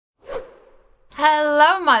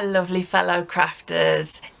Hello my lovely fellow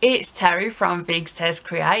crafters, it's Terry from Veegstez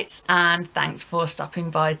Creates and thanks for stopping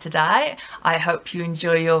by today. I hope you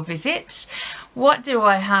enjoy your visit. What do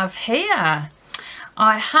I have here?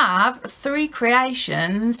 I have 3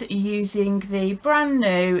 creations using the brand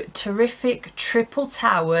new terrific Triple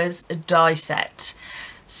Towers die set.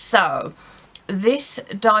 So this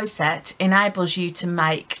die set enables you to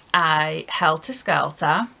make a Helter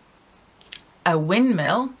Skelter, a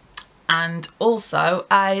Windmill and also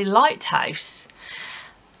a lighthouse.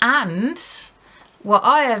 And what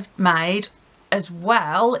I have made as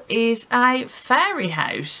well is a fairy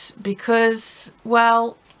house because,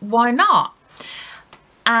 well, why not?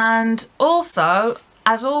 And also,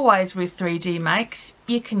 as always with 3D makes,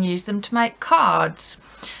 you can use them to make cards.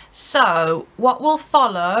 So what will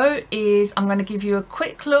follow is I'm going to give you a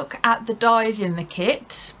quick look at the dies in the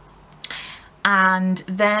kit, and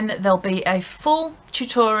then there'll be a full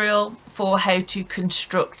tutorial for how to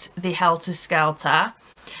construct the Helter Skelter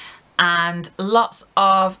and lots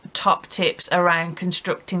of top tips around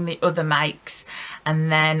constructing the other makes,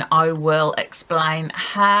 and then I will explain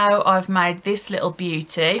how I've made this little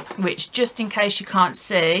beauty, which, just in case you can't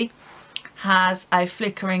see, has a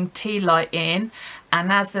flickering tea light in,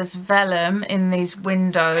 and as there's vellum in these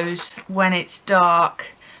windows when it's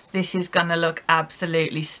dark, this is going to look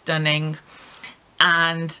absolutely stunning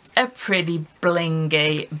and a pretty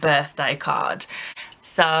blingy birthday card.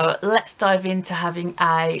 So let's dive into having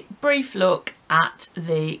a brief look at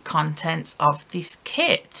the contents of this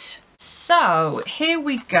kit. So here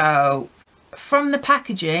we go. From the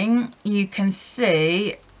packaging you can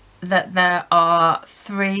see that there are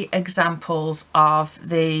 3 examples of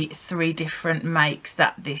the 3 different makes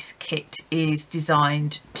that this kit is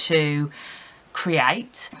designed to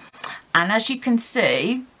create, and as you can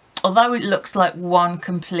see, although it looks like one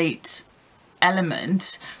complete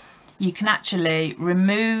element, you can actually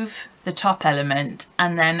remove the top element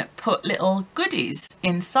and then put little goodies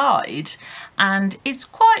inside, and it's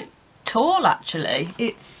quite tall actually.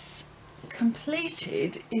 It's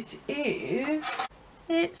completed, it's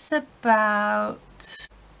about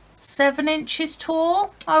 7 inches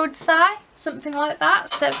tall, I would say, something like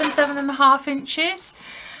that, 7.5 inches.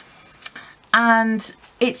 And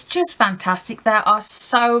it's just fantastic. There are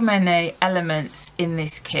so many elements in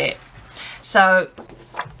this kit. So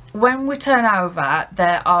when we turn over,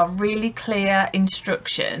 there are really clear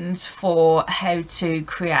instructions for how to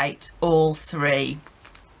create all 3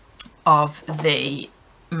 of the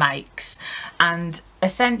makes, and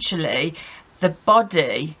essentially the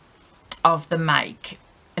body of the make,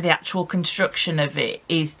 the actual construction of it,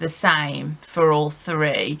 is the same for all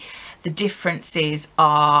 3. The differences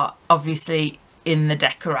are obviously in the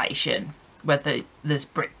decoration, whether there's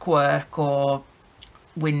brickwork or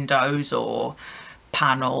windows or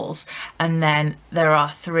panels, and then there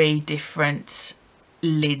are 3 different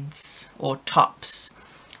lids or tops.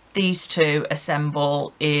 These 2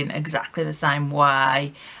 assemble in exactly the same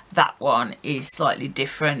way. That one is slightly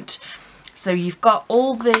different. So you've got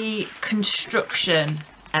all the construction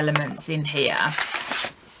elements in here,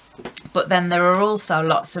 but then there are also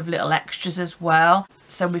lots of little extras as well.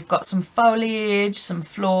 So we've got some foliage, some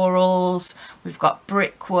florals, we've got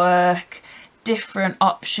brickwork, different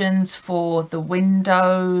options for the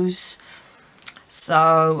windows.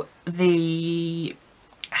 So the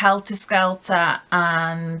Helter Skelter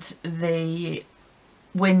and the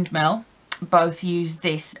Windmill both use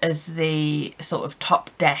this as the sort of top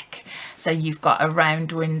deck. So you've got a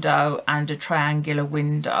round window and a triangular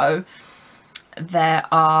window. There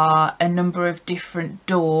are a number of different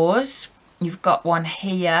doors. You've got one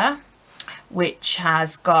here which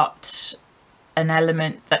has got an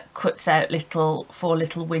element that cuts out 4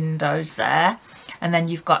 little windows there, and then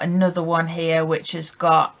you've got another one here which has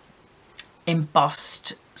got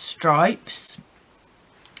embossed stripes.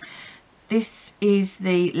 This is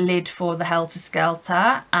the lid for the Helter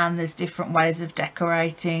Skelter, and there's different ways of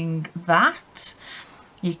decorating that.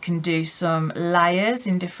 You can do some layers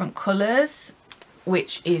in different colours,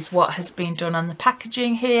 which is what has been done on the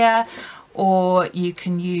packaging here, or you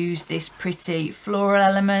can use this pretty floral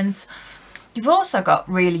element. You've also got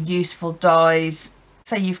really useful dies.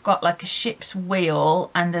 So you've got like a ship's wheel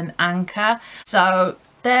and an anchor. So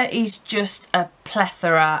there is just a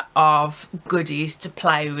plethora of goodies to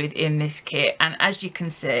play with in this kit, and as you can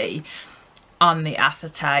see on the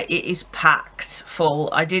acetate, it is packed full.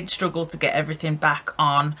 I did struggle to get everything back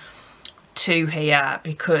on to here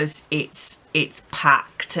because it's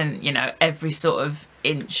packed, and you know, every sort of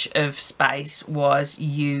inch of space was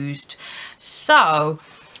used. So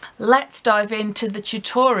let's dive into the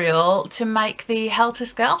tutorial to make the Helter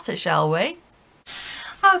Skelter, shall we?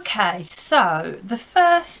 Okay, so the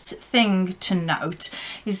first thing to note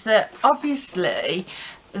is that obviously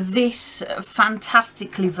this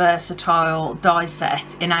fantastically versatile die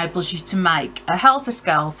set enables you to make a Helter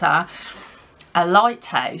Skelter, a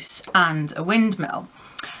lighthouse and a windmill.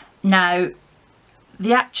 Now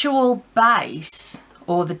the actual base,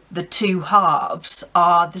 or the two halves,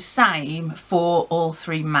 are the same for all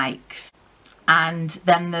three makes, and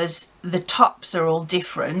then there's the tops are all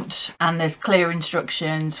different, and there's clear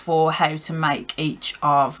instructions for how to make each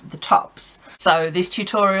of the tops. So this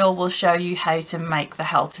tutorial will show you how to make the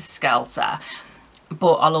Helter Skelter,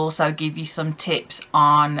 but I'll also give you some tips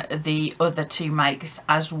on the other two makes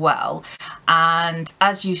as well. And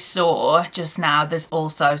as you saw just now, there's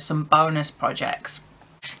also some bonus projects.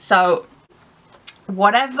 So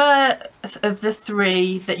whatever of the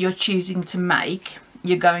three that you're choosing to make,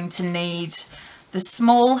 you're going to need the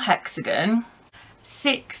small hexagon,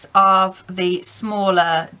 6 of the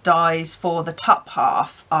smaller dies for the top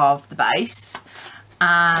half of the base,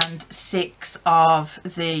 and 6 of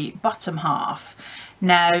the bottom half.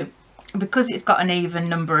 Now, because it's got an even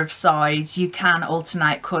number of sides, you can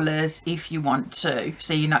alternate colours if you want to,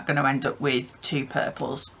 so you're not going to end up with 2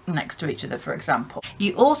 purples next to each other, for example.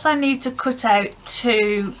 You also need to cut out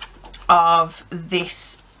 2 of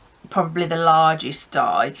this, probably the largest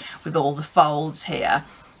die with all the folds here,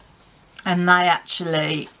 and they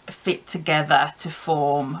actually fit together to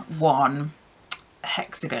form one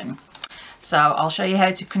hexagon. So I'll show you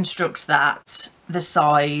how to construct that, the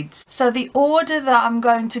sides. So the order that I'm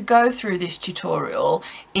going to go through this tutorial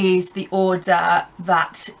is the order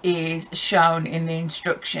that is shown in the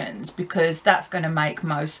instructions, because that's going to make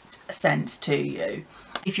most sense to you.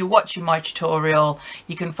 If you're watching my tutorial,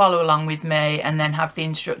 you can follow along with me and then have the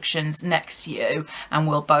instructions next to you, and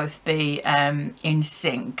we'll both be in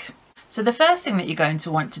sync. So the first thing that you're going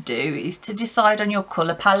to want to do is to decide on your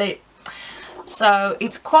colour palette. So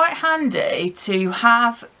it's quite handy to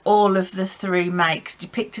have all of the 3 makes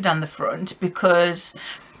depicted on the front, because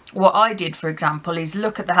what I did, for example, is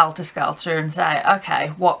look at the Helter Skelter and say, okay,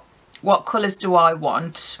 what colours do I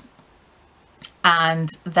want, and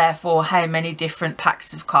therefore how many different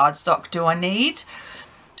packs of cardstock do I need?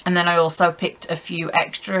 And then I also picked a few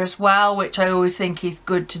extra as well, which I always think is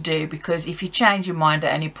good to do, because if you change your mind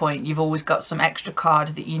at any point, you've always got some extra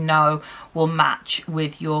card that you know will match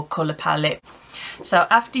with your colour palette. So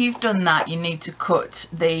after you've done that, you need to cut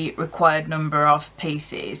the required number of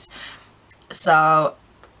pieces. So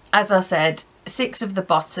as I said, 6 of the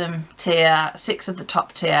bottom tier, 6 of the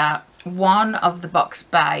top tier, 1 of the box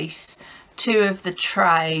base, 2 of the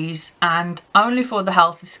trays, and only for the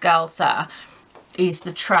Helter Skelter is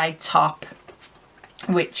the tray top,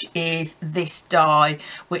 which is this die,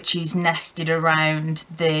 which is nested around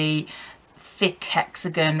the thick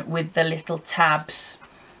hexagon with the little tabs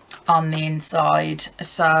on the inside.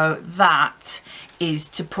 So that is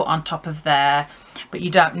to put on top of there, but you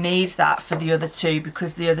don't need that for the other 2,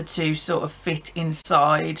 because the other 2 sort of fit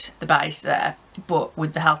inside the base there, but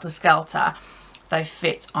with the Helter Skelter they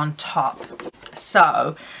fit on top.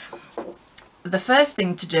 So the first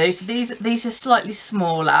thing to do, so these are slightly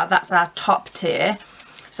smaller, that's our top tier,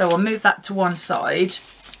 so we'll move that to one side,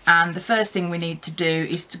 and the first thing we need to do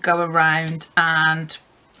is to go around and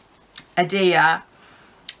adhere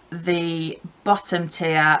the bottom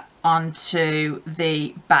tier onto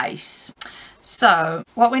the base. So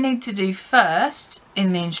what we need to do first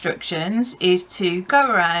in the instructions is to go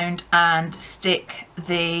around and stick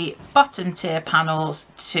the bottom tier panels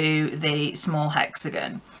to the small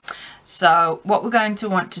hexagon. So what we're going to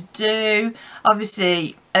want to do,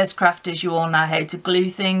 obviously as crafters you all know how to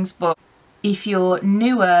glue things, but if you're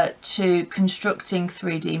newer to constructing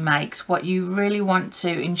 3D makes, what you really want to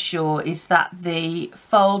ensure is that the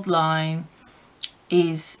fold line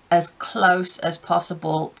is as close as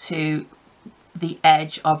possible to the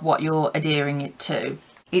edge of what you're adhering it to.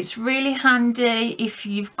 It's really handy if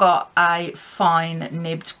you've got a fine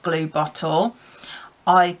nibbed glue bottle.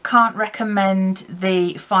 I can't recommend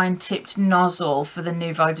the fine tipped nozzle for the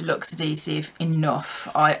Nuvo Deluxe adhesive enough.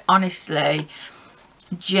 I honestly,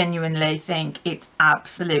 genuinely think it's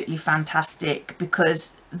absolutely fantastic,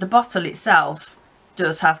 because the bottle itself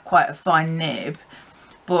does have quite a fine nib,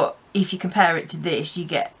 but if you compare it to this, you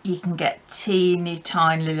can get teeny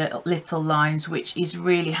tiny little lines, which is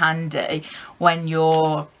really handy when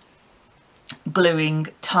you're gluing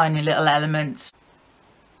tiny little elements.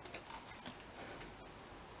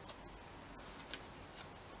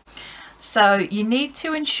 So you need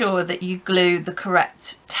to ensure that you glue the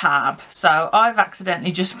correct tab. So I've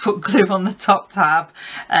accidentally just put glue on the top tab,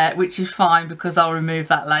 which is fine because I'll remove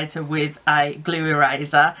that later with a glue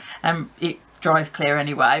eraser. It dries clear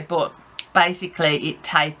anyway, but basically it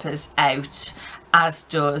tapers out, as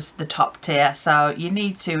does the top tier. So you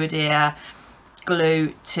need to adhere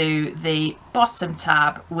glue to the bottom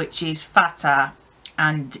tab, which is fatter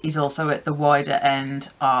and is also at the wider end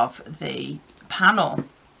of the panel.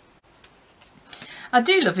 I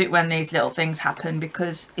do love it when these little things happen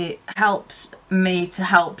because it helps me to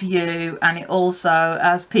help you, and it also,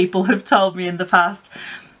 as people have told me in the past,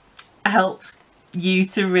 helps you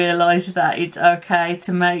to realise that it's okay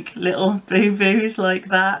to make little boo-boos like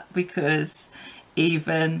that, because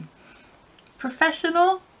even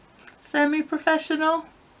professional, semi-professional,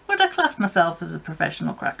 would I class myself as a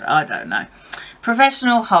professional crafter? I don't know.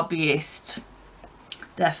 Professional hobbyist,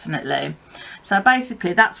 definitely. So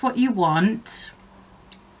basically that's what you want.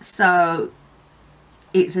 So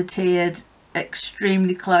it's adhered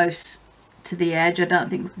extremely close to the edge. I don't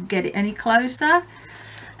think we can get it any closer.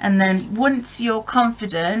 And then once you're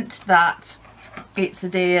confident that it's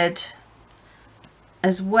adhered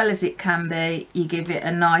as well as it can be, you give it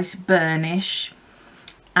a nice burnish.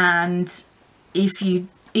 And if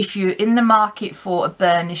you're in the market for a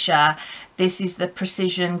burnisher, this is the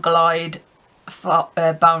Precision Glide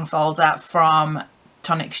bone folder from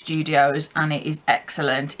Tonic Studios, and it is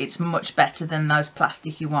excellent. It's much better than those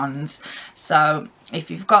plasticky ones. So if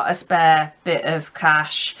you've got a spare bit of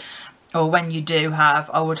cash, or when you do have,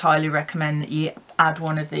 I would highly recommend that you add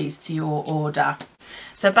one of these to your order.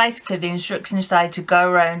 So basically the instructions say to go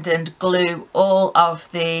around and glue all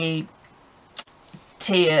of the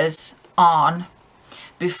tiers on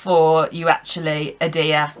before you actually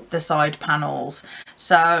adhere the side panels.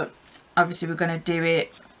 So obviously we're going to do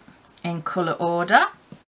it in colour order.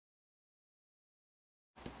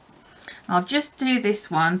 I'll just do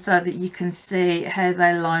this one so that you can see how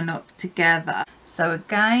they line up together. So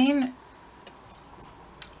again,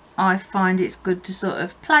 I find it's good to sort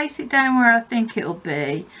of place it down where I think it'll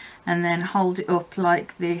be, and then hold it up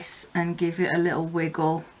like this and give it a little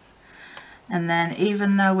wiggle. And then,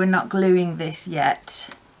 even though we're not gluing this yet,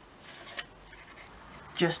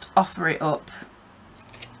 just offer it up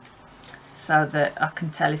so that I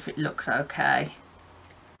can tell if it looks okay.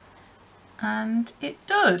 And it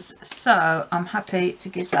does. So I'm happy to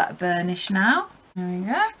give that a burnish now. There we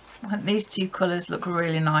go. I think these two colours look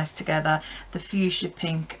really nice together, the fuchsia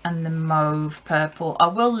pink and the mauve purple. I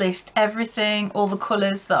will list everything, all the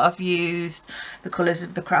colours that I've used, the colours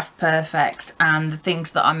of the Craft Perfect, and the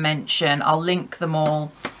things that I mention. I'll link them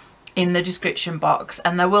all in the description box,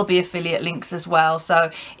 and there will be affiliate links as well.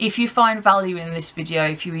 So if you find value in this video,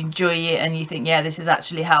 if you enjoy it and you think, yeah, this has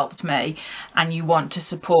actually helped me, and you want to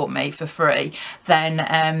support me for free,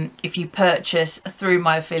 then if you purchase through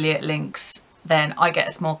my affiliate links, then I get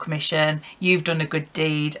a small commission, you've done a good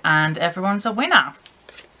deed, and everyone's a winner.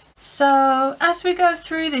 So as we go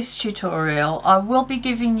through this tutorial, I will be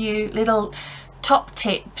giving you little top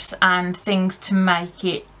tips and things to make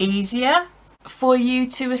it easier for you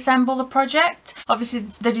to assemble the project. Obviously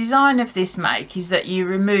the design of this make is that you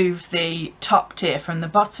remove the top tier from the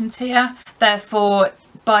bottom tier. Therefore,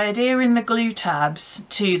 by adhering the glue tabs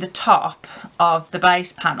to the top of the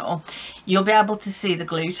base panel, you'll be able to see the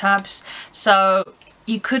glue tabs. So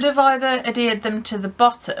you could have either adhered them to the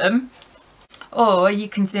bottom, or you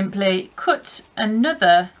can simply cut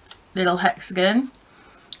another little hexagon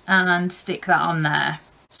and stick that on there.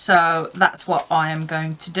 So that's what I am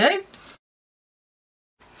going to do.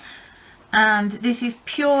 And this is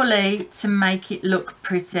purely to make it look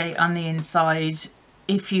pretty on the inside.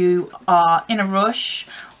 If you are in a rush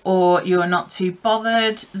or you're not too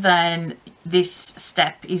bothered, then this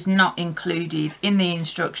step is not included in the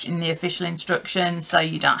instruction, in the official instructions, so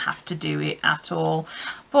you don't have to do it at all.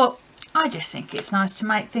 But I just think it's nice to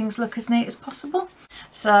make things look as neat as possible.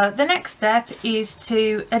 So the next step is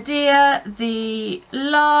to adhere the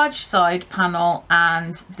large side panel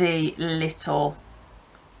and the little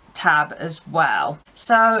tab as well.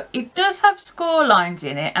 So it does have score lines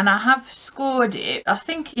in it, and I have scored it. I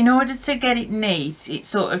think in order to get it neat, it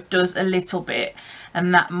sort of does a little bit,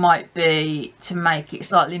 and that might be to make it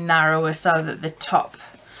slightly narrower so that the top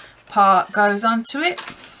part goes onto it.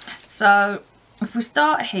 So if we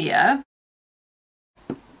start here,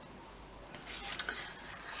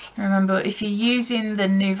 remember, if you're using the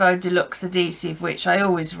Nuvo deluxe adhesive, which I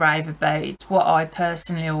always rave about, it's what I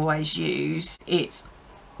personally always use. It's,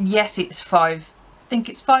 yes, it's I think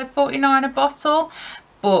it's $5.49 a bottle,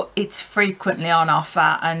 but it's frequently on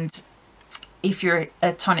offer. And if you're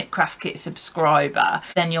a Tonic Craft Kit subscriber,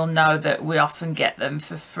 then you'll know that we often get them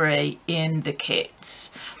for free in the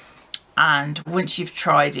kits. And once you've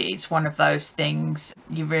tried it, it's one of those things,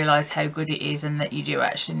 you realise how good it is and that you do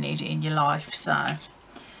actually need it in your life. So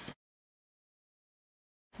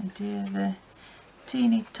adhere the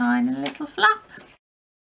teeny tiny little flap.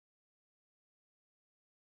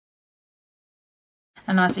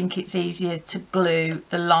 And I think it's easier to glue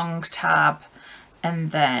the long tab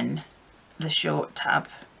and then the short tab.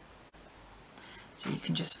 So you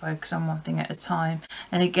can just focus on one thing at a time.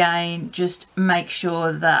 And again, just make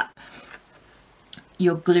sure that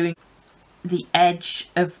you're gluing the edge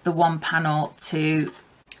of the one panel to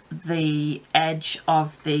the edge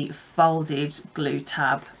of the folded glue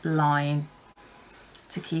tab line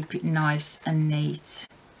to keep it nice and neat.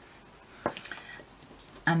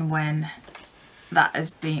 And when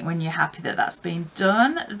you're happy that that's been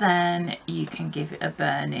done, then you can give it a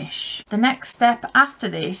burnish. The next step after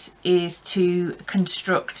this is to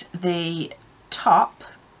construct the top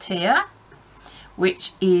tier,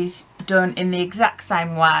 which is done in the exact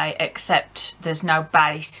same way, except there's no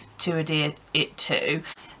base to adhere it to.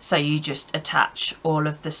 So you just attach all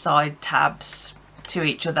of the side tabs to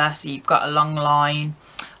each other, so you've got a long line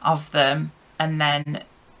of them, and then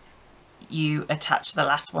you attach the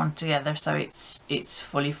last one together so it's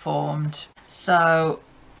fully formed. So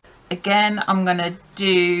again, I'm going to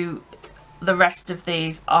do the rest of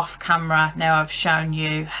these off camera now I've shown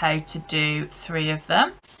you how to do 3 of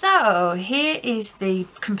them. So here is the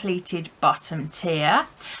completed bottom tier.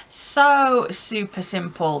 So super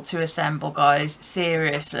simple to assemble, guys,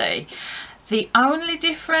 seriously. The only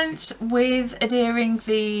difference with adhering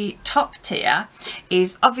the top tier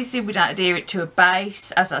is obviously we don't adhere it to a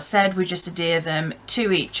base. As I said, we just adhere them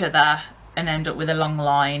to each other and end up with a long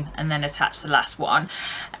line and then attach the last one.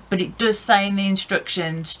 But it does say in the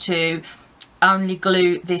instructions to only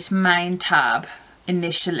glue this main tab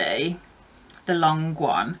initially, the long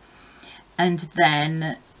one, and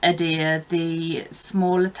then adhere the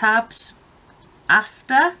smaller tabs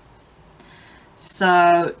after.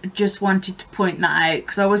 So just wanted to point that out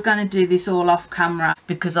because I was going to do this all off camera,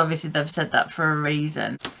 because obviously they've said that for a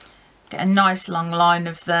reason. Get a nice long line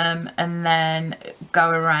of them and then go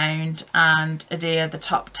around and adhere the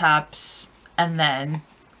top tabs and then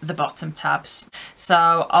the bottom tabs.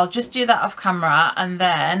 So I'll just do that off camera and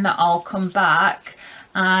then I'll come back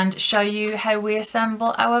and show you how we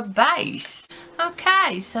assemble our base.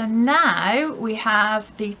 Okay, so now we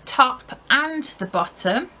have the top and the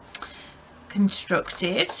bottom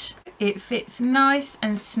constructed. It fits nice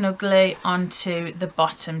and snugly onto the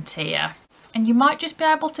bottom tier, and you might just be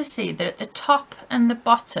able to see that at the top and the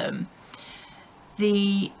bottom,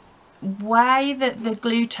 the way that the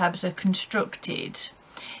glue tabs are constructed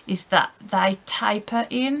is that they taper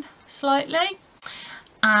in slightly,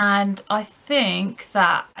 and I think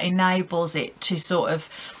that enables it to sort of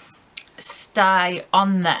stay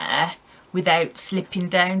on there without slipping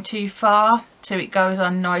down too far, so it goes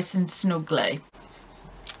on nice and snugly.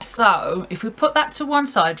 So if we put that to one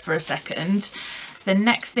side for a second, the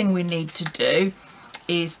next thing we need to do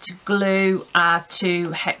is to glue our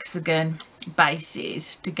 2 hexagon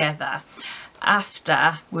bases together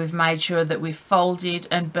after we've made sure that we've folded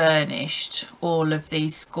and burnished all of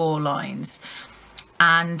these score lines.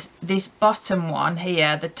 And this bottom one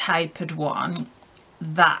here, the tapered one,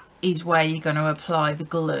 that is where you're going to apply the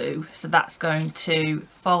glue. So that's going to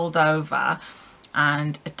fold over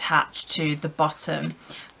and attach to the bottom.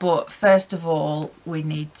 But first of all, we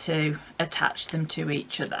need to attach them to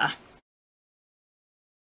each other.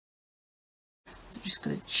 So I'm just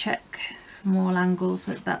going to check from all angles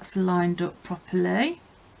that that's lined up properly.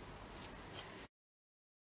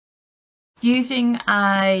 Using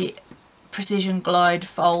a precision glide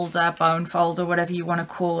folder, bone folder, whatever you want to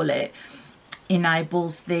call it,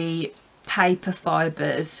 enables the paper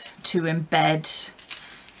fibres to embed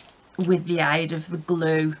with the aid of the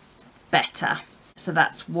glue better. So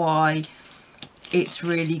that's why it's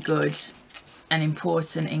really good and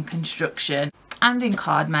important in construction and in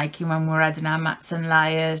card making when we're adding our mats and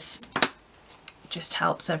layers. It just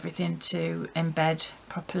helps everything to embed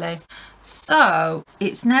properly. So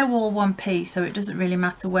it's now all one piece, so it doesn't really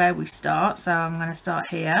matter where we start. So I'm going to start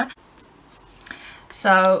here.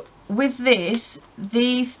 So with this,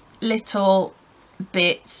 these little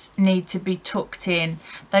bits need to be tucked in.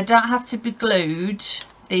 They don't have to be glued.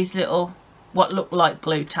 These little, what look like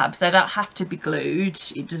glue tabs, they don't have to be glued.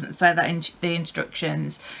 It doesn't say that in the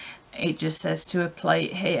instructions. It just says to apply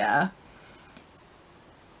it here.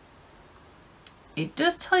 It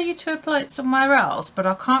does tell you to apply it somewhere else, but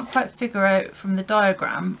I can't quite figure out from the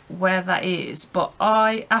diagram where that is. But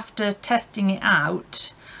after testing it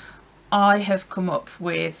out, I have come up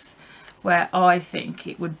with where I think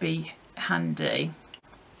it would be handy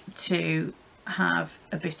to have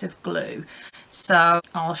a bit of glue. So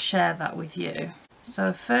I'll share that with you.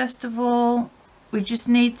 So first of all, we just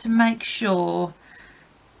need to make sure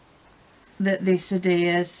that this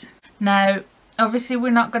adheres. Now obviously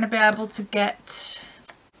we're not going to be able to get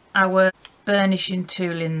our burnishing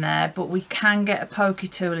tool in there, but we can get a pokey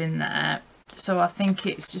tool in there. So I think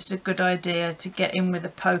it's just a good idea to get in with a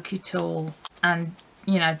pokey tool and,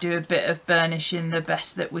 you know, do a bit of burnishing the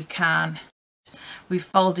best that we can. We've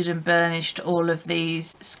folded and burnished all of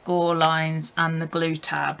these score lines and the glue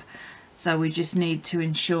tab, so we just need to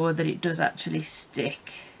ensure that it does actually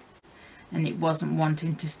stick, and it wasn't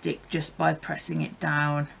wanting to stick just by pressing it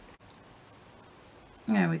down.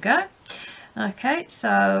 There we go. Okay,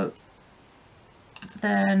 so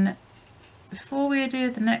then before we do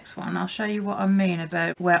the next one, I'll show you what I mean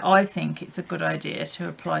about where I think it's a good idea to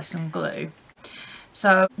apply some glue.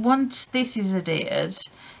 So once this is adhered,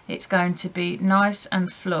 it's going to be nice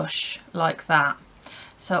and flush like that.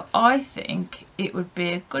 So I think it would be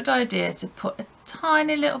a good idea to put a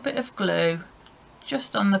tiny little bit of glue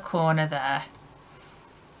just on the corner there.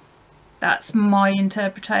 That's my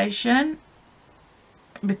interpretation,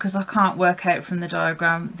 because I can't work out from the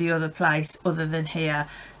diagram the other place other than here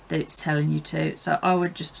that it's telling you to. So I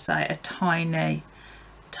would just say a tiny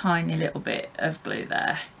little bit of glue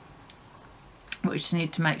there. We just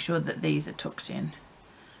need to make sure that these are tucked in.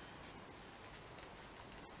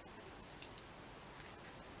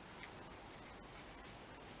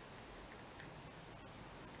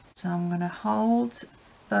 So I'm going to hold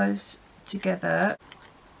those together.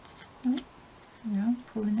 Oh, no,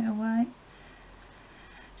 pulling it away.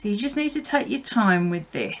 So you just need to take your time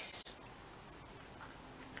with this.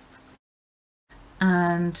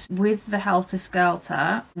 And with the Helter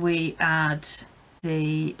Skelter, we add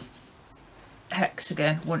the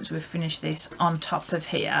hexagon once we've finished this on top of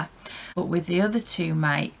here, but with the other two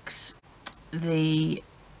makes, the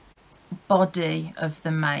body of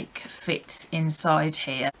the make fits inside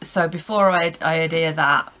here. So before I adhere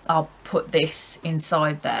that, I'll put this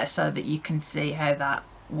inside there so that you can see how that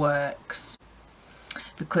works,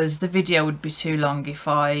 because the video would be too long if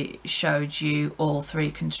I showed you all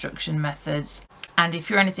three construction methods. And if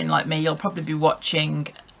you're anything like me, you'll probably be watching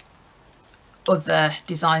other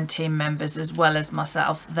design team members as well as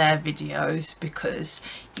myself, their videos, because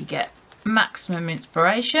you get maximum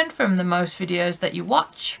inspiration from the most videos that you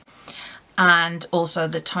watch, and also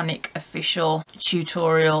the Tonic official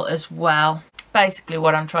tutorial as well. Basically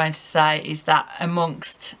what I'm trying to say is that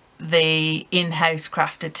amongst the in-house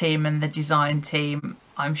crafter team and the design team,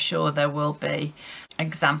 I'm sure there will be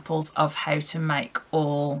examples of how to make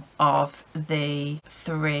all of the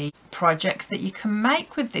three projects that you can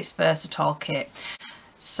make with this versatile kit.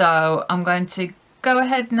 So I'm going to go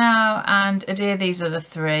ahead now and adhere these other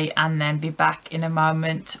three, and then be back in a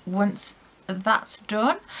moment once that's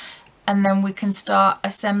done, and then we can start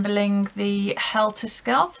assembling the Helter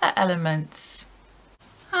Skelter elements.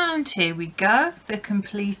 And here we go, the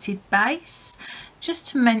completed base. Just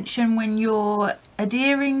to mention, when you're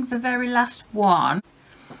adhering the very last one,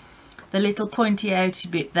 the little pointy outy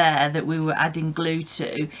bit there that we were adding glue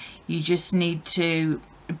to, you just need to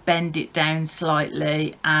bend it down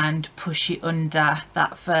slightly and push it under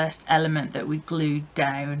that first element that we glued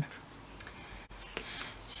down.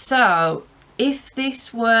 So if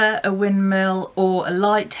this were a windmill or a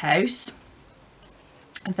lighthouse,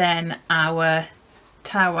 then our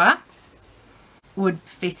tower would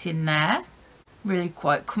fit in there really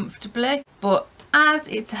quite comfortably, but as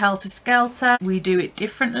it's a Helter Skelter, we do it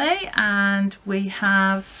differently, and we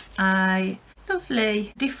have a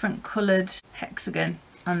lovely different coloured hexagon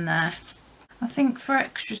on there. I think for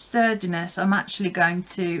extra sturdiness, I'm actually going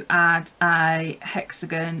to add a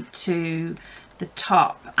hexagon to the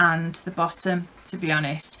top and the bottom, to be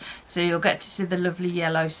honest, so you'll get to see the lovely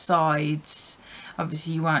yellow sides.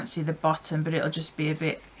 Obviously you won't see the bottom, but it'll just be a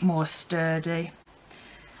bit more sturdy,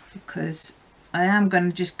 because I am going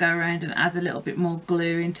to just go around and add a little bit more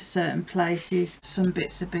glue into certain places. Some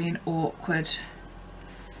bits are being awkward,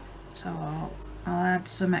 so I'll add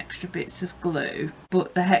some extra bits of glue,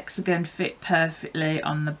 but the hexagon fit perfectly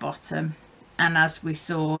on the bottom, and as we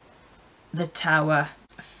saw, the tower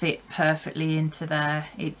fit perfectly into there.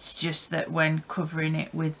 It's just that when covering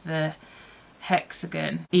it with the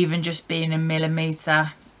hexagon, even just being a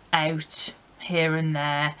millimetre out here and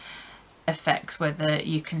there affects whether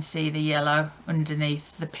you can see the yellow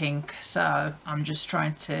underneath the pink. So I'm just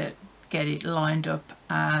trying to get it lined up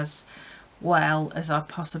as well as I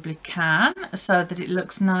possibly can so that it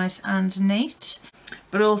looks nice and neat.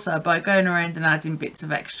 But also, by going around and adding bits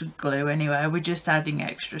of extra glue anyway, we're just adding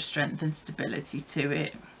extra strength and stability to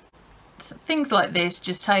it. So things like this,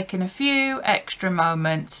 just taking a few extra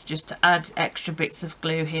moments just to add extra bits of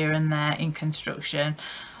glue here and there in construction,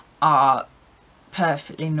 are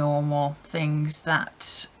perfectly normal things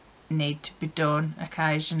that need to be done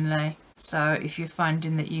occasionally. So if you're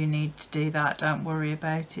finding that you need to do that, don't worry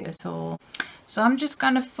about it at all. So I'm just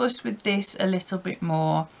going to fuss with this a little bit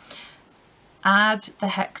more, add the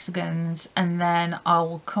hexagons, and then I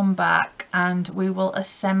will come back and we will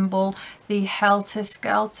assemble the Helter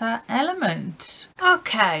Skelter element.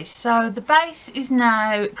 Okay, so the base is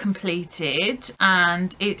now completed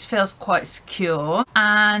and it feels quite secure,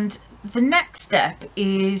 and the next step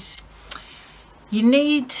is you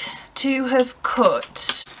need to have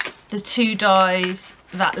cut the 2 dies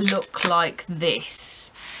that look like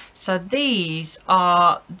this. So these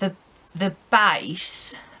are the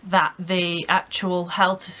base that the actual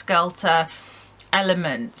Helter Skelter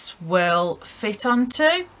elements will fit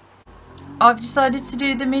onto. I've decided to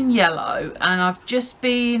do them in yellow, and I've just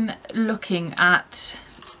been looking at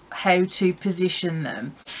how to position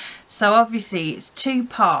them. So obviously it's 2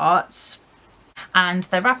 parts and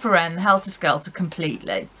they wrap around the Helter Skelter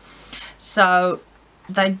completely. So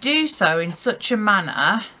they do so in such a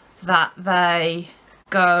manner that they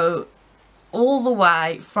go all the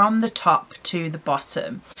way from the top to the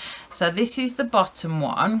bottom. So this is the bottom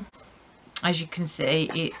one. As you can see,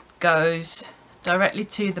 it goes directly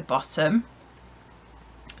to the bottom.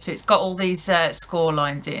 So it's got all these score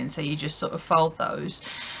lines in, so you just sort of fold those,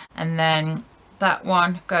 and then that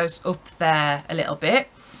one goes up there a little bit,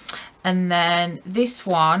 and then this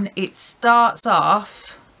one, it starts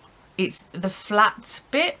off, it's the flat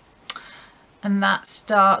bit, and that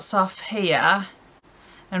starts off here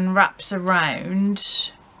and wraps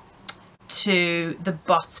around to the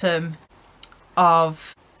bottom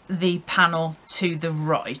of the panel to the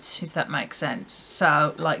right, if that makes sense.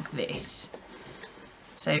 So like this.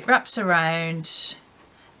 So it wraps around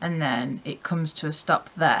and then it comes to a stop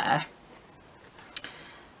there.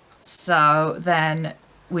 So then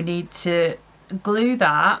we need to glue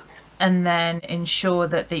that and then ensure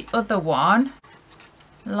that the other one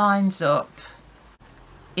lines up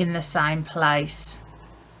in the same place.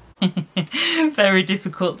 Very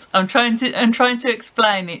difficult. I'm trying to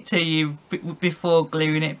explain it to you before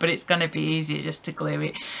gluing it, but it's going to be easier just to glue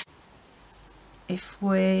it. If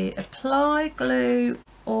we apply glue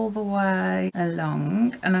all the way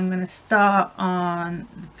along, and I'm going to start on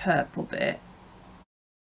the purple bit.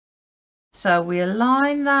 So we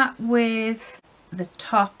align that with the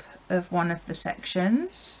top of one of the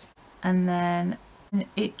sections, and then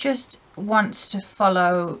it just wants to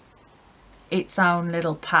follow its own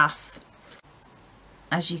little path.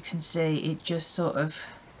 As you can see, it just sort of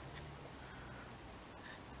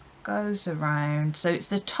goes around. So it's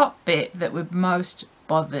the top bit that we're most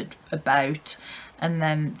bothered about, and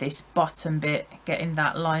then this bottom bit, getting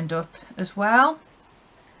that lined up as well.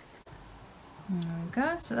 There we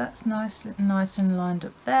go. So that's nice and lined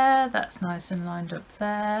up there. That's nice and lined up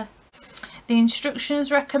there. The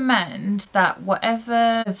instructions recommend that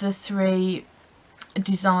whatever of the 3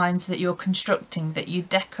 designs that you're constructing, that you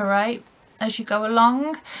decorate as you go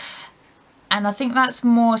along, and I think that's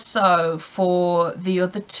more so for the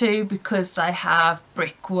other 2 because they have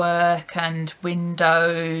brickwork and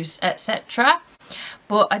windows, etc.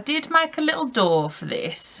 But I did make a little door for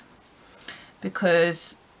this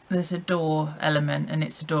because there's a door element and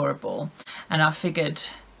it's adorable, and I figured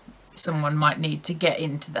someone might need to get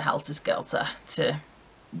into the Helter Skelter to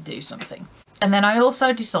do something. And then I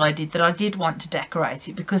also decided that I did want to decorate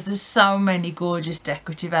it because there's so many gorgeous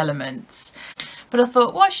decorative elements. But I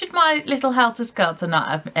thought, why should my little Helter Skelter not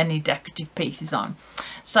have any decorative pieces on?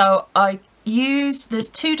 So there's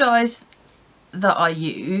 2 dies that I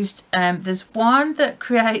used. There's one that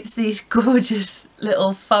creates these gorgeous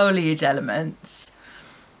little foliage elements,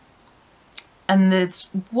 and there's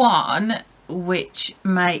one which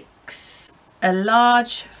makes a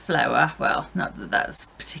large flower, well, not that that's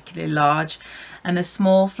particularly large, and a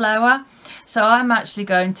small flower. So I'm actually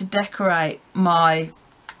going to decorate my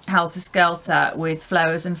Helter Skelter with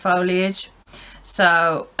flowers and foliage.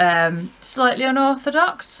 So slightly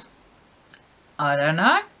unorthodox, I don't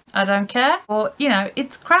know, I don't care, or you know,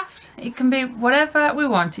 it's craft, it can be whatever we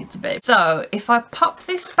want it to be. So if I pop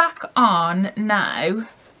this back on now,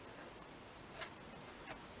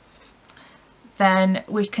 then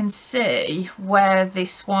we can see where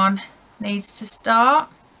this one needs to start.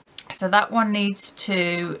 So that one needs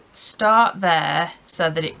to start there so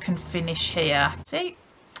that it can finish here. See?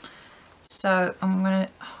 So I'm going to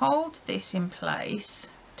hold this in place,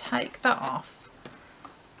 take that off.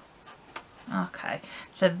 Okay,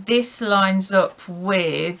 so this lines up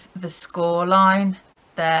with the score line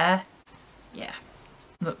there. Yeah,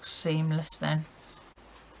 looks seamless then.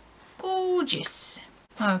 Gorgeous.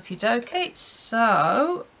 Okie dokie,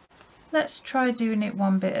 so let's try doing it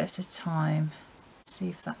one bit at a time. see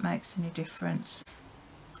if that makes any difference.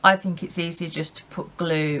 I think it's easier just to put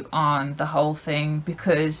glue on the whole thing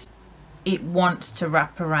because it wants to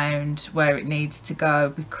wrap around where it needs to go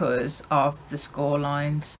because of the score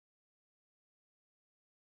lines.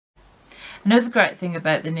 Another great thing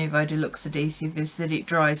about the Nuvo Deluxe adhesive is that it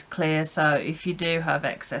dries clear, so if you do have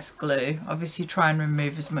excess glue, obviously try and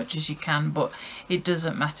remove as much as you can, but it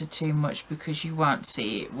doesn't matter too much because you won't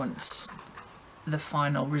see it once the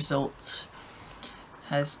final result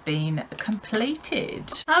has been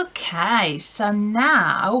completed. Okay, so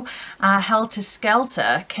now our Helter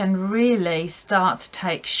Skelter can really start to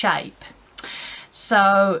take shape.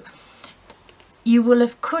 So you will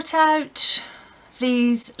have cut out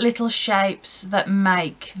these little shapes that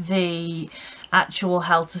make the actual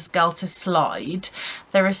Helter Skelter slide.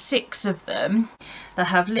 There are 6 of them that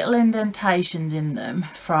have little indentations in them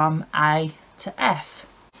from A to F,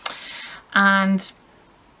 and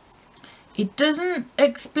it doesn't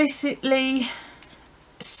explicitly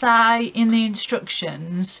say in the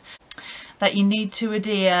instructions that you need to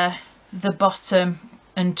adhere the bottom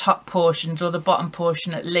and top portions, or the bottom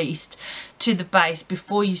portion at least, to the base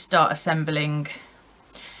before you start assembling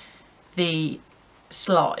the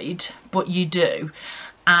slide, but you do.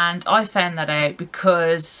 And I found that out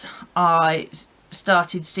because I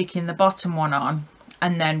started sticking the bottom one on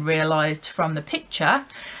and then realised from the picture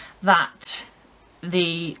that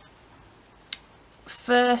the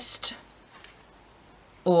first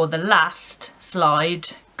or the last slide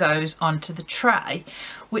goes onto the tray,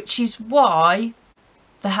 which is why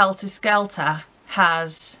the Helter Skelter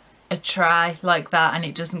has a tray like that and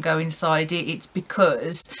it doesn't go inside it. It's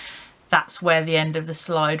because that's where the end of the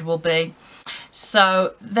slide will be.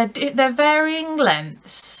 So they're varying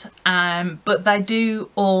lengths, but they do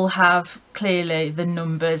all have clearly the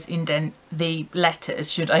numbers, the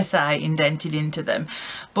letters should I say, indented into them.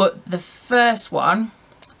 But the first one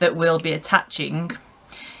that we'll be attaching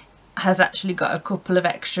has actually got a couple of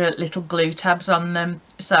extra little glue tabs on them,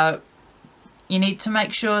 so you need to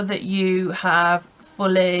make sure that you have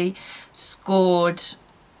fully scored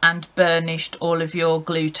and burnished all of your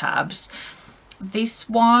glue tabs. This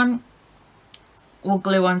one will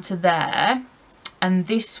glue onto there, and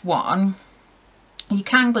this one you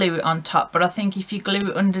can glue it on top, but I think if you glue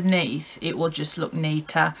it underneath it will just look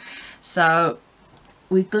neater. So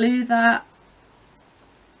we glue that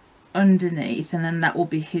underneath and then that will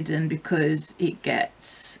be hidden because it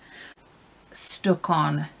gets stuck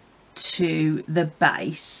on to the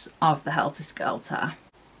base of the Helter Skelter.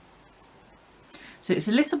 So it's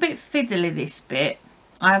a little bit fiddly, this bit.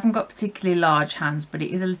 I haven't got particularly large hands, but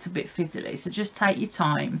it is a little bit fiddly, so just take your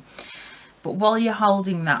time. But while you're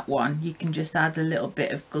holding that one, you can just add a little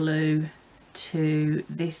bit of glue to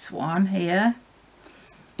this one here.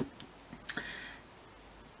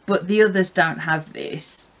 But the others don't have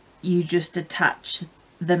this. You just attach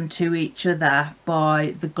them to each other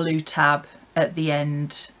by the glue tab at the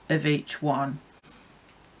end of each one.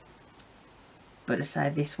 But I say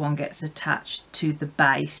this one gets attached to the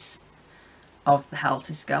base of the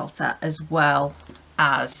Helter Skelter as well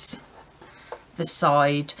as the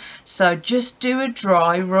side. So just do a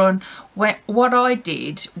dry run. What I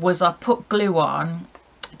did was I put glue on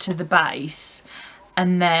to the base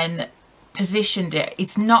and then positioned it.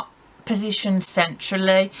 It's not positioned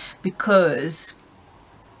centrally because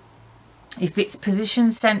if it's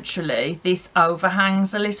positioned centrally this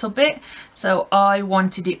overhangs a little bit, so I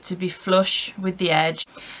wanted it to be flush with the edge.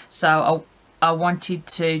 So I wanted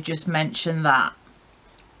to just mention that,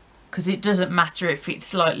 because it doesn't matter if it's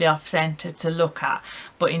slightly off centre to look at,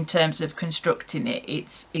 but in terms of constructing it,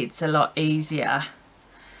 it's a lot easier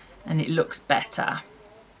and it looks better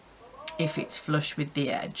if it's flush with the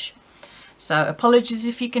edge. So apologies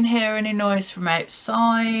if you can hear any noise from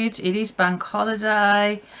outside. It is bank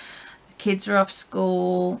holiday, the kids are off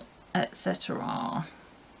school, etc.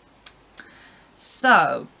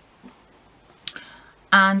 So,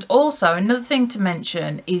 and also another thing to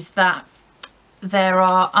mention is that there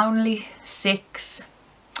are only 6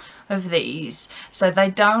 of these, so they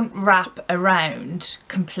don't wrap around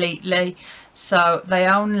completely, so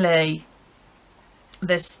there's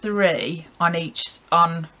 3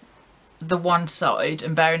 on the one side,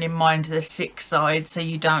 and bearing in mind there's 6 sides, so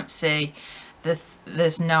you don't see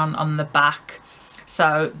there's none on the back.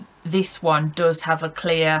 So this one does have a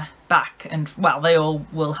clear back, and well, they all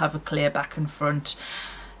will have a clear back and front,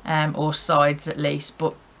 or sides at least,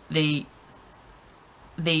 but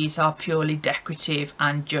these are purely decorative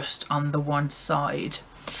and just on the one side.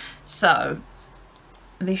 So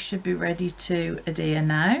this should be ready to adhere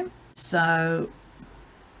now. So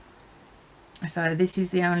this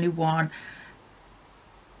is the only one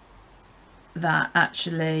that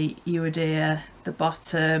actually you adhere the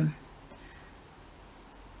bottom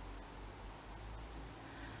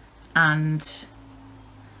and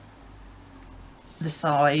the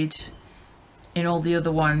side. In all the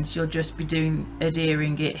other ones you'll just be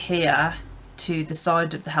adhering it here to the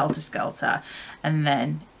side of the Helter Skelter and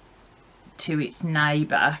then to its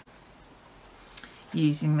neighbour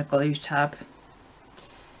using the glue tab.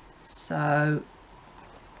 So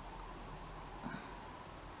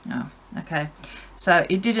oh, okay, so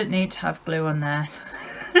it didn't need to have glue on there.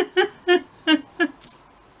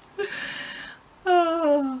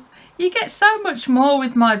 Oh, you get so much more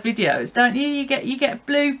with my videos, don't you? You get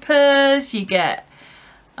bloopers, you get,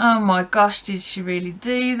 oh my gosh, did she really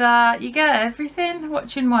do that? You get everything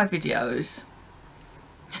watching my videos.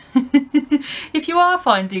 If you are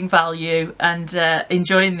finding value and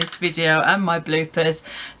enjoying this video and my bloopers,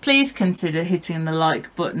 please consider hitting the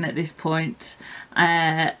like button at this point,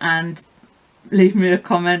 and leave me a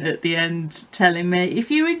comment at the end telling me if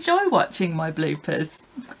you enjoy watching my bloopers.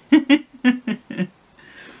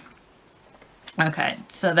 Okay,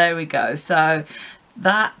 so there we go. So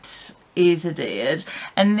that is adhered,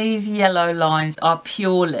 and these yellow lines are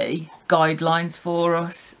purely guidelines for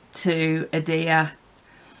us to adhere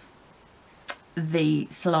the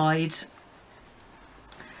slide.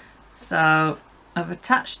 So I've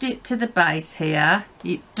attached it to the base here.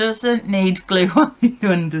 It doesn't need glue on the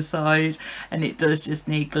underside, and it does just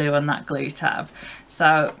need glue on that glue tab.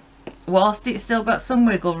 So whilst it's still got some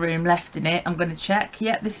wiggle room left in it, I'm going to check.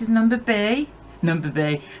 Yep, this is number B.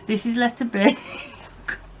 This is letter B.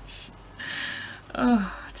 Gosh.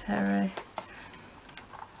 Oh, Terry,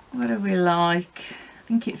 what are we like? I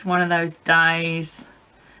think it's one of those days.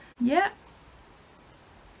 Yep,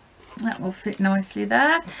 that will fit nicely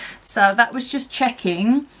there. So that was just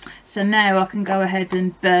checking. So now I can go ahead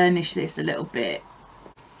and burnish this a little bit.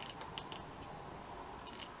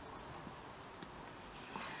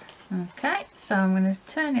 Okay, so I'm going to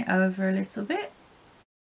turn it over a little bit.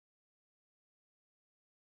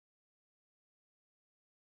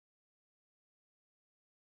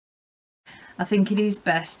 I think it is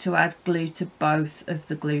best to add glue to both of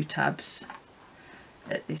the glue tabs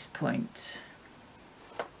at this point.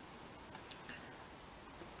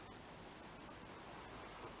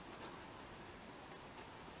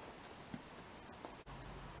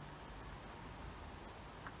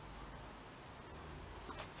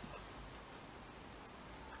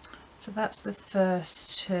 So that's the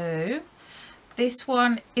first two. This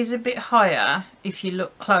one is a bit higher if you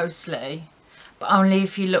look closely, but only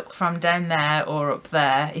if you look from down there or up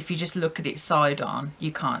there. If you just look at it side on,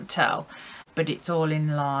 you can't tell, but it's all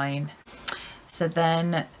in line. So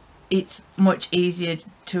then it's much easier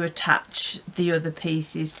to attach the other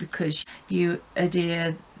pieces because you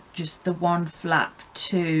adhere just the one flap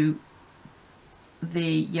to the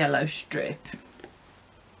yellow strip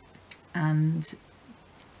and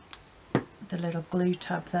the little glue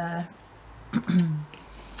tab there.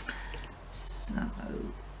 So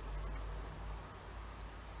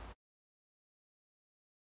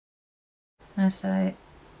I say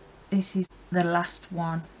this is the last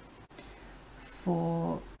one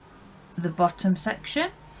for the bottom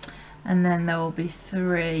section, and then there will be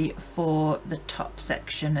 3 for the top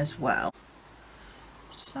section as well.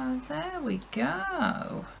 So there we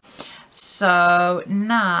go. So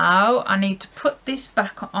now I need to put this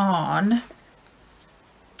back on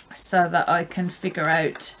so that I can figure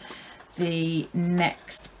out the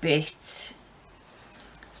next bit.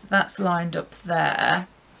 So that's lined up there.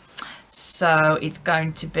 So it's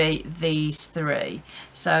going to be these 3.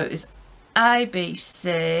 So it's A, B,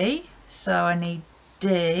 C. So I need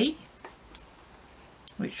D,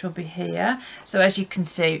 which will be here. So as you can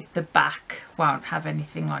see, the back won't have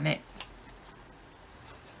anything on it.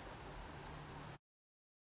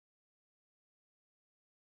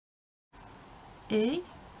 E,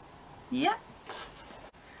 yeah.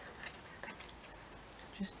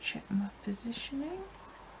 Just check my positioning.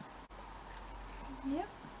 Yep.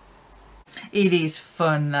 It is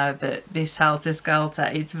fun though, that this Helter Skelter,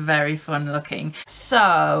 it's very fun looking.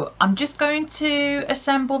 So I'm just going to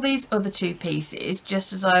assemble these other 2 pieces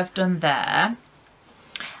just as I've done there,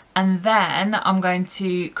 and then I'm going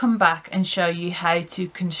to come back and show you how to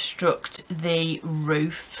construct the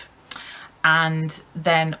roof and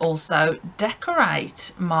then also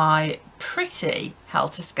decorate my pretty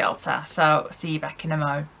Helter Skelter. So see you back in a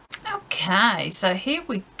mo. Okay, so here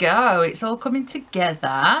we go, it's all coming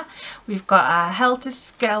together. We've got our Helter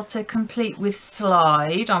Skelter complete with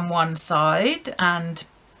slide on one side and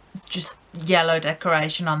just yellow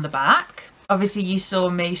decoration on the back. Obviously you saw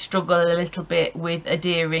me struggle a little bit with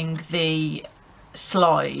adhering the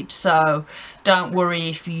slide, so don't worry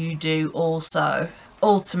if you do also.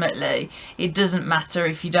 Ultimately, it doesn't matter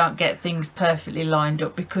if you don't get things perfectly lined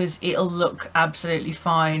up, because it'll look absolutely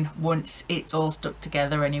fine once it's all stuck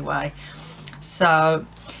together anyway. So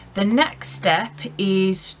the next step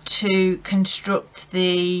is to construct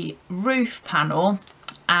the roof panel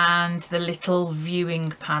and the little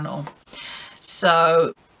viewing panel.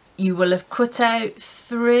 So you will have cut out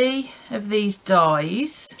 3 of these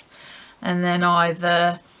dies and then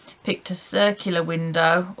either picked a circular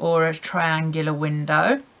window or a triangular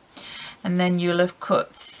window, and then you'll have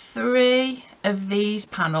cut 3 of these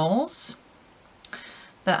panels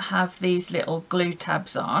that have these little glue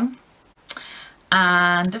tabs on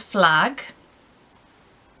and a flag.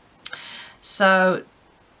 So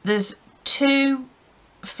there's 2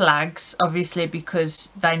 flags, obviously,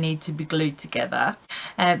 because they need to be glued together.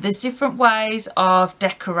 There's different ways of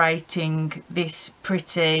decorating this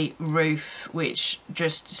pretty roof, which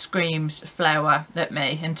just screams flower at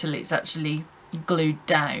me until it's actually glued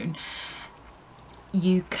down.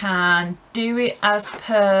 You can do it as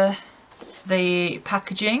per the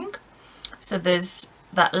packaging, so there's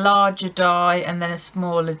that larger die and then a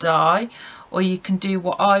smaller die, or you can do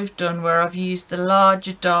what I've done, where I've used the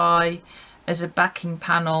larger die as a backing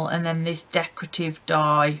panel and then this decorative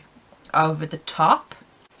die over the top.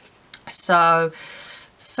 So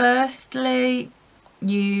firstly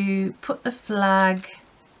you put the flag,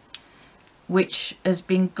 which has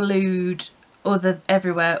been glued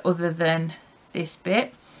everywhere other than this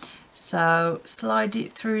bit, so slide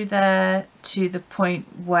it through there to the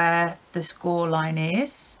point where the score line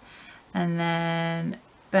is, and then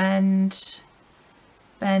bend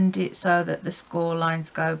it so that the score lines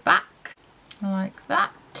go back like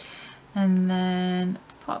that, and then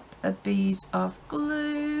pop a bead of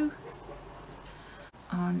glue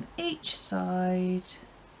on each side.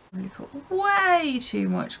 Really put way too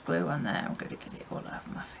much glue on there. I'm going to get it all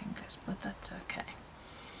over my fingers, but that's okay.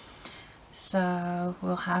 So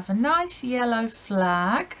we'll have a nice yellow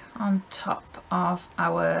flag on top of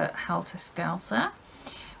our Helter Skelter,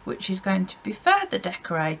 which is going to be further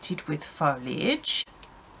decorated with foliage.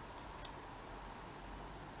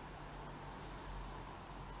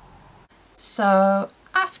 So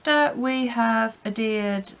after we have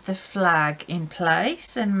adhered the flag in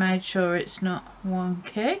place and made sure it's not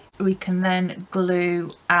wonky, we can then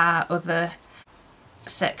glue our other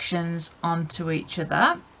sections onto each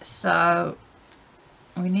other. So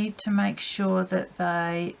we need to make sure that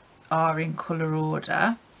they are in colour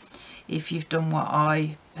order if you've done what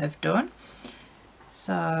I have done.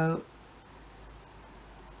 So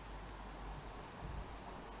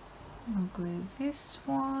I'll glue this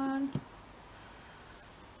one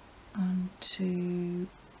onto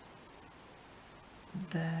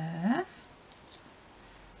there,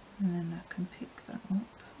 and then I can pick that up.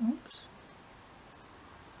 Oops.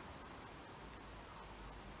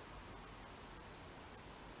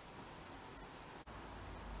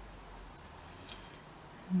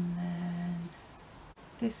 And then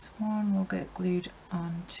this one will get glued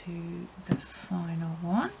onto the final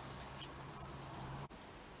one,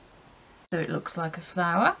 so it looks like a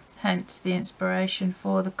flower, hence the inspiration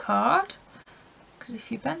for the card. Because if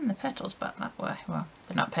you bend the petals back that way, well,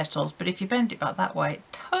 they're not petals, but if you bend it back that way, it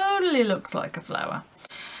totally looks like a flower.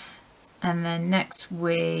 And then next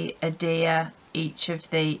we adhere each of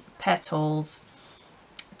the petals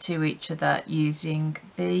to each other using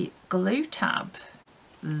the glue tab,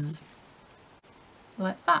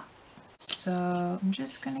 like that. So I'm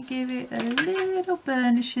just going to give it a little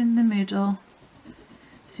burnish in the middle,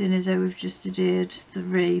 seeing as though we've just adhered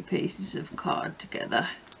 3 pieces of card together.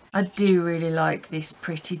 I do really like this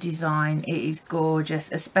pretty design. It is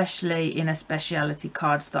gorgeous, especially in a speciality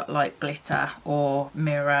cardstock like glitter or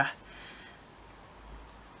mirror.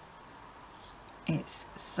 It's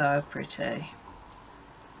so pretty.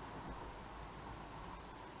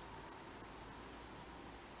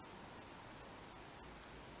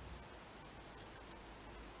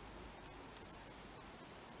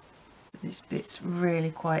 This bit's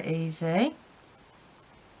really quite easy.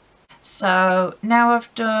 So now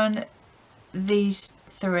I've done these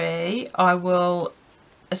 3, I will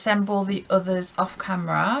assemble the others off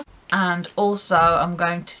camera, and also I'm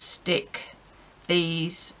going to stick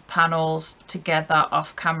these panels together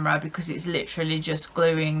off camera, because it's literally just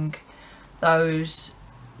gluing those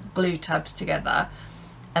glue tabs together,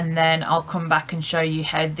 and then I'll come back and show you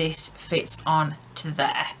how this fits on to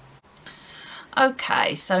there.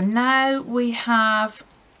 Okay, so now we have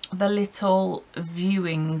the little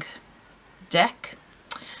viewing deck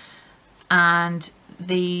and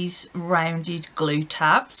these rounded glue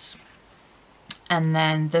tabs, and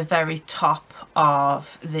then the very top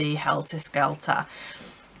of the Helter Skelter.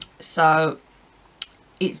 So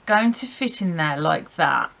it's going to fit in there like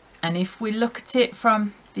that, and if we look at it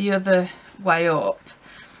from the other way up,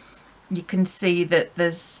 you can see that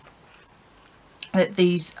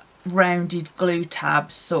these rounded glue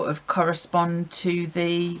tabs sort of correspond to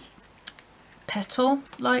the petal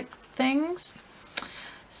like things.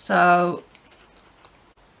 So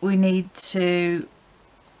we need to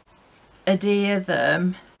adhere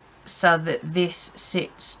them so that this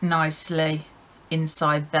sits nicely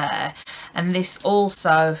inside there, and this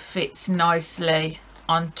also fits nicely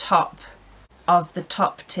on top of the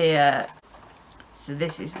top tier. So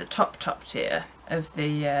this is the top tier of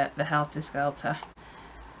the Helter Skelter.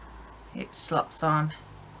 It slots on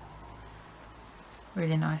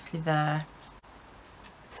really nicely there,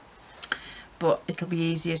 but it'll be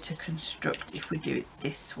easier to construct if we do it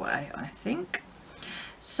this way, I think.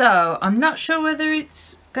 So I'm not sure whether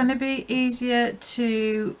it's going to be easier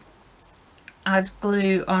to add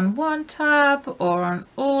glue on one tab or on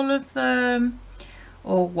all of them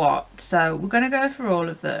or what. So we're going to go for all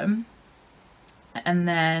of them, and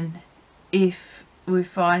then if we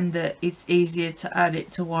find that it's easier to add it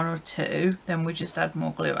to one or two, then we just add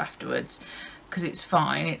more glue afterwards, because it's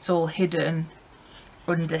fine, it's all hidden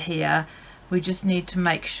under here. We just need to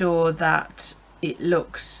make sure that it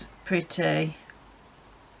looks pretty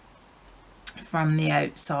from the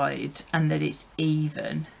outside and that it's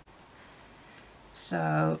even.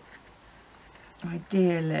 So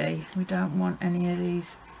ideally we don't want any of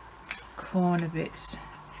these corner bits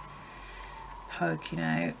poking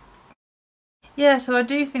out. Yeah, so I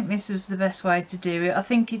do think this was the best way to do it. I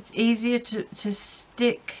think it's easier to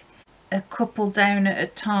stick a couple down at a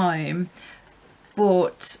time,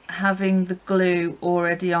 but having the glue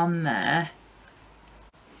already on there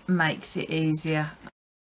makes it easier.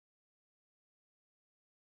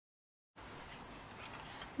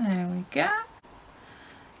 There we go.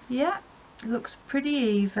 Yeah, it looks pretty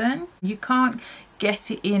even. You can't get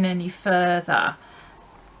it in any further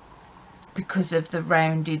because of the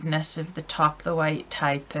roundedness of the top, the way it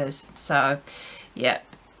tapers. So yeah,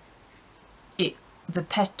 the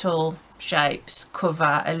petal shapes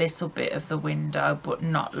cover a little bit of the window, but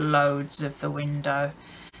not loads of the window.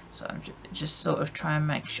 So I'm just sort of trying to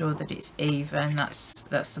make sure that it's even. That's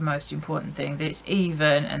the most important thing, that it's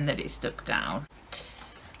even and that it's stuck down.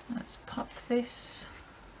 Let's pop this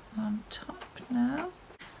on top now.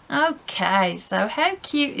 Okay, so how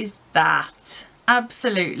cute is that?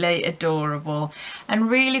 Absolutely adorable, and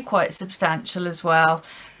really quite substantial as well.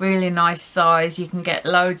 Really nice size. You can get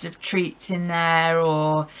loads of treats in there,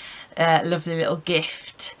 or a lovely little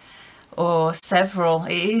gift, or several.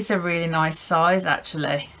 It is a really nice size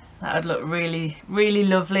actually. That would look really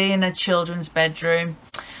lovely in a children's bedroom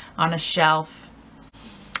on a shelf.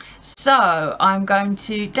 So I'm going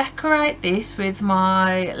to decorate this with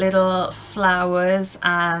my little flowers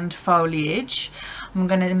and foliage. I'm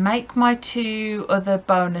going to make my two other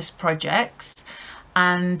bonus projects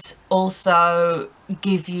and also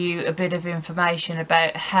give you a bit of information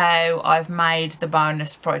about how I've made the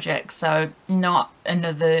bonus project. So not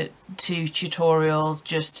another 2 tutorials,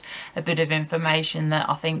 just a bit of information that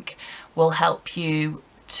I think will help you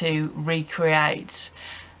to recreate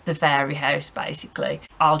the fairy house. Basically,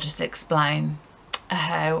 I'll just explain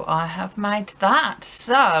how I have made that.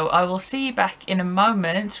 So I will see you back in a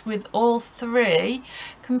moment with all 3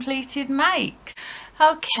 completed makes.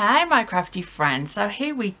 Okay, my crafty friends, so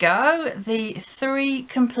here we go, the 3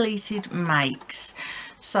 completed makes.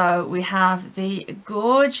 So we have the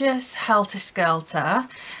gorgeous Helter Skelter,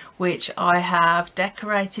 which I have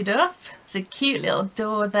decorated up. It's a cute little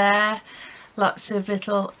door there, lots of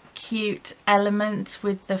little cute elements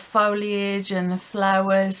with the foliage and the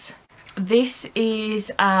flowers. This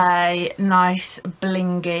is a nice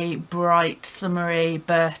blingy, bright, summery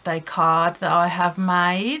birthday card that I have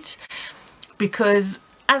made, because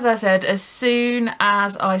as I said, as soon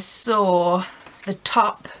as I saw the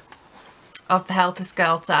top of the Helter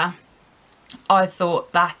Skelter, I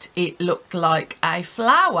thought that it looked like a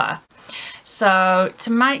flower. So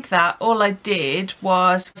to make that, all I did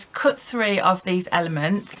was cut 3 of these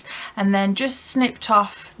elements and then just snipped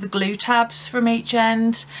off the glue tabs from each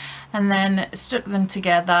end and then stuck them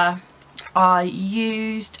together. I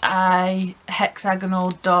used a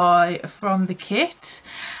hexagonal die from the kit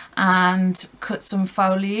and cut some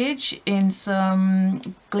foliage in some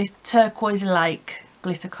turquoise lake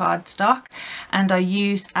glitter cardstock, and I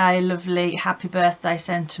used a lovely happy birthday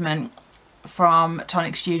sentiment from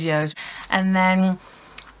Tonic Studios. And then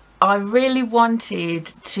I really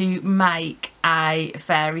wanted to make a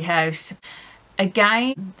fairy house,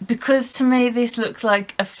 Again, because to me this looks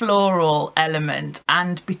like a floral element,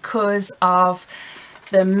 and because of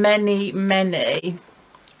the many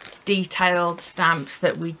detailed stamps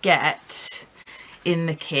that we get in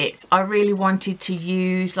the kit, I really wanted to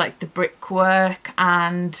use like the brickwork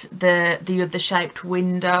and the other shaped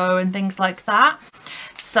window and things like that.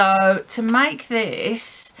 So to make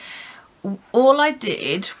this, all I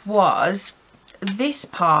did was, this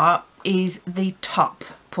part is the top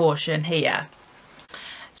portion here.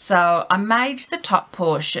 So I made the top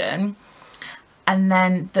portion, and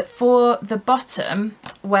then for the bottom,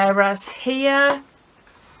 whereas here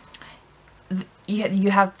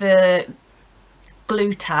you have the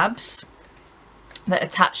glue tabs that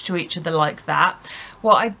attach to each other like that,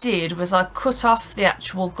 what I did was I cut off the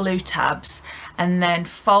actual glue tabs and then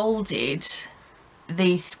folded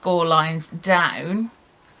these score lines down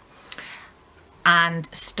and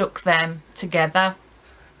stuck them together.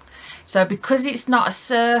 So because it's not a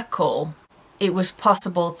circle, it was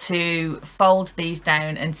possible to fold these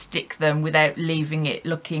down and stick them without leaving it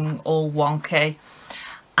looking all wonky.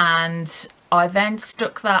 And I then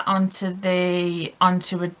stuck that onto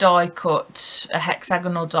a die cut, a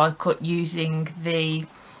hexagonal die cut, using the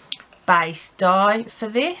base die for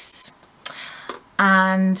this,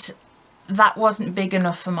 and that wasn't big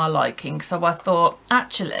enough for my liking, so I thought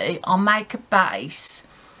actually I'll make a base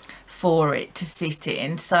for it to sit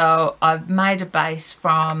in. So I've made a base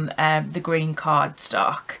from the green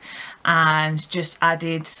cardstock and just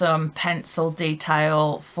added some pencil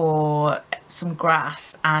detail for some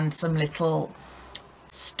grass and some little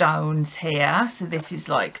stones here. So this is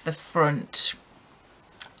like the front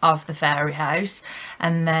of the fairy house,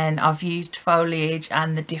 and then I've used foliage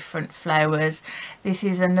and the different flowers. This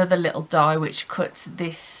is another little die which cuts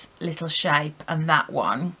this little shape and that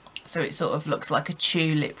one, so it sort of looks like a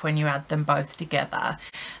tulip when you add them both together.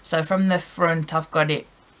 So from the front I've got it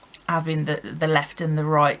having the left and the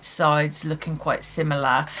right sides looking quite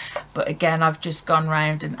similar, but again I've just gone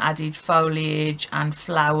round and added foliage and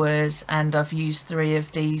flowers, and I've used 3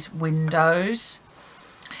 of these windows.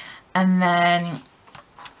 And then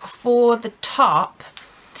for the top,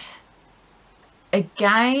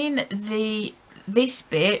 again this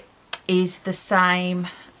bit is the same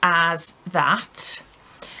as that,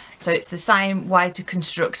 so it's the same way to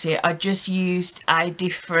construct it. I just used a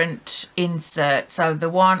different insert. So the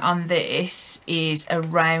one on this is a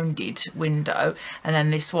rounded window, and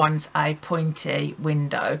then this one's a pointy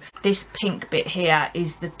window. This pink bit here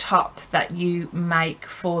is the top that you make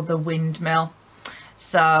for the windmill,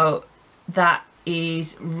 so that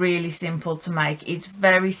is really simple to make. It's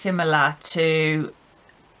very similar to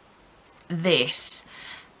this,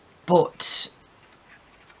 but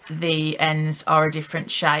the ends are a different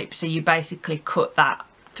shape. So you basically cut that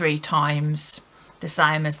 3 times the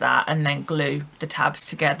same as that and then glue the tabs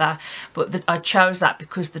together. But I chose that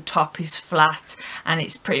because the top is flat and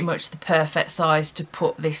it's pretty much the perfect size to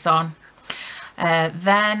put this on.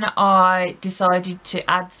 Then I decided to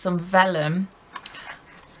add some vellum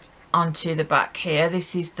onto the back here.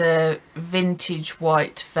 This is the vintage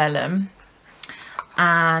white vellum,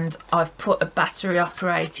 and I've put a battery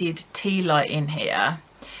operated tea light in here,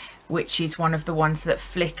 which is one of the ones that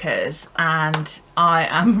flickers, and I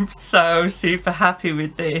am so super happy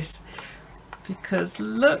with this because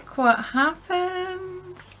look what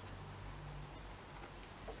happens.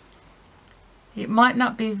 It might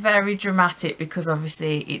not be very dramatic because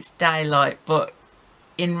obviously it's daylight, but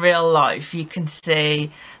in real life you can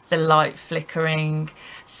see the light flickering.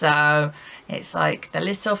 So it's like the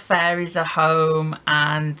little fairies are home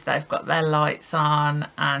and they've got their lights on,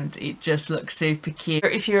 and it just looks super cute.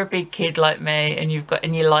 If you're a big kid like me and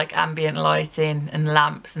you like ambient lighting and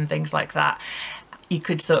lamps and things like that, you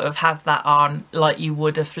could sort of have that on like you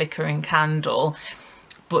would a flickering candle.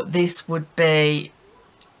 But this would be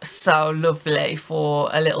so lovely for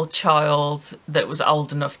a little child that was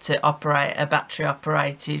old enough to operate a battery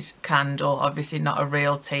operated candle, obviously not a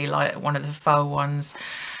real tea light, one of the faux ones,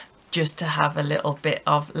 just to have a little bit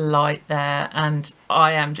of light there. And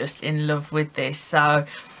I am just in love with this. So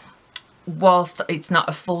whilst it's not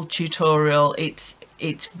a full tutorial, it's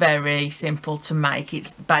very simple to make. It's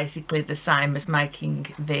basically the same as making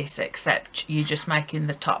this, except you're just making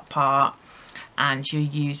the top part and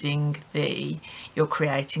you're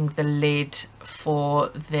creating the lid for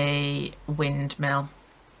the windmill.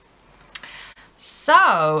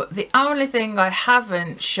 So the only thing I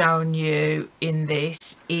haven't shown you in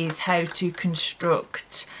this is how to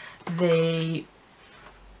construct the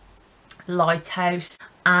lighthouse,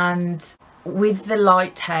 and with the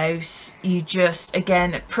lighthouse, you just,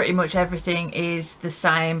 again, pretty much everything is the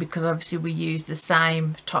same because obviously we use the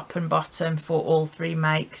same top and bottom for all 3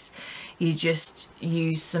 makes. You just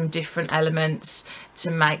use some different elements to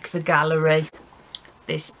make the gallery,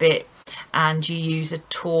 this bit, and you use a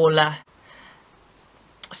taller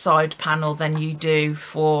side panel than you do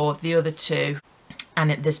for the other 2,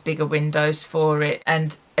 and there's bigger windows for it,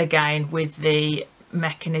 and again with the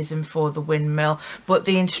mechanism for the windmill, but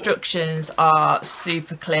the instructions are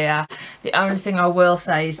super clear. The only thing I will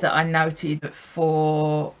say is that I noted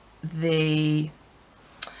for the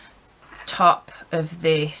top of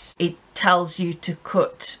this, it tells you to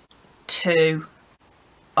cut 2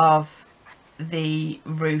 of the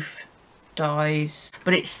roof dies,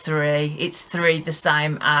 but it's 3 the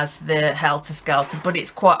same as the Helter Skelter, but it's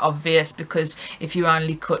quite obvious because if you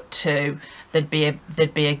only cut 2, there'd be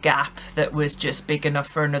a gap that was just big enough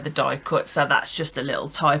for another die cut, so that's just a little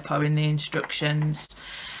typo in the instructions.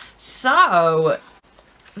 So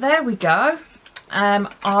there we go.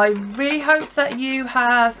 I really hope that you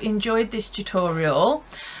have enjoyed this tutorial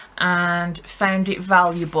and found it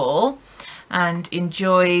valuable and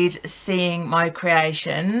enjoyed seeing my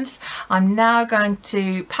creations. I'm now going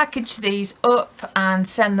to package these up and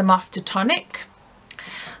send them off to Tonic,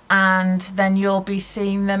 and then you'll be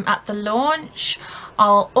seeing them at the launch.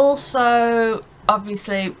 I'll also,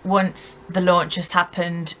 obviously, once the launch has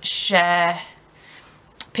happened, share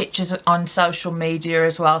pictures on social media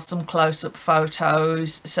as well, some close-up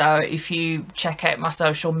photos. So if you check out my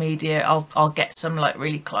social media, I'll get some like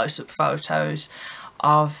really close-up photos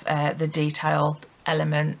of the detailed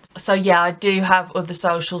elements. So yeah, I do have other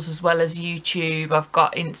socials as well as YouTube. I've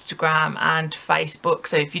got Instagram and Facebook,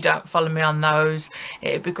 so if you don't follow me on those,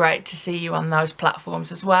 it'd be great to see you on those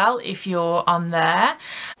platforms as well if you're on there.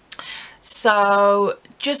 So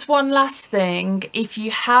just one last thing, if you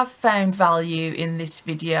have found value in this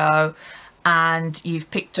video and you've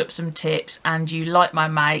picked up some tips and you like my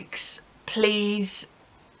makes, please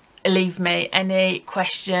leave me any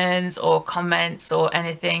questions or comments or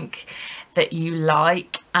anything that you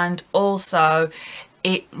like. And also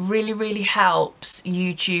it really helps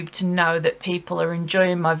YouTube to know that people are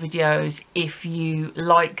enjoying my videos if you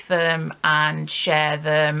like them and share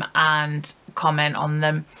them and comment on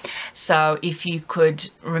them. So if you could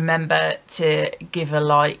remember to give a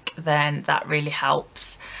like, then that really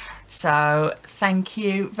helps. So thank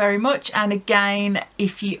you very much. And again,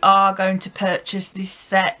 if you are going to purchase this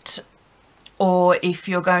set, or if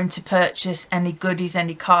you're going to purchase any goodies,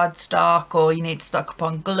 any cardstock, or you need to stock up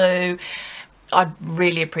on glue, I'd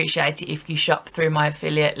really appreciate it if you shop through my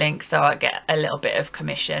affiliate link so I get a little bit of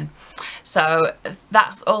commission. So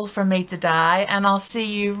that's all from me today, and I'll see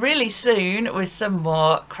you really soon with some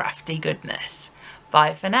more crafty goodness.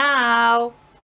 Bye for now.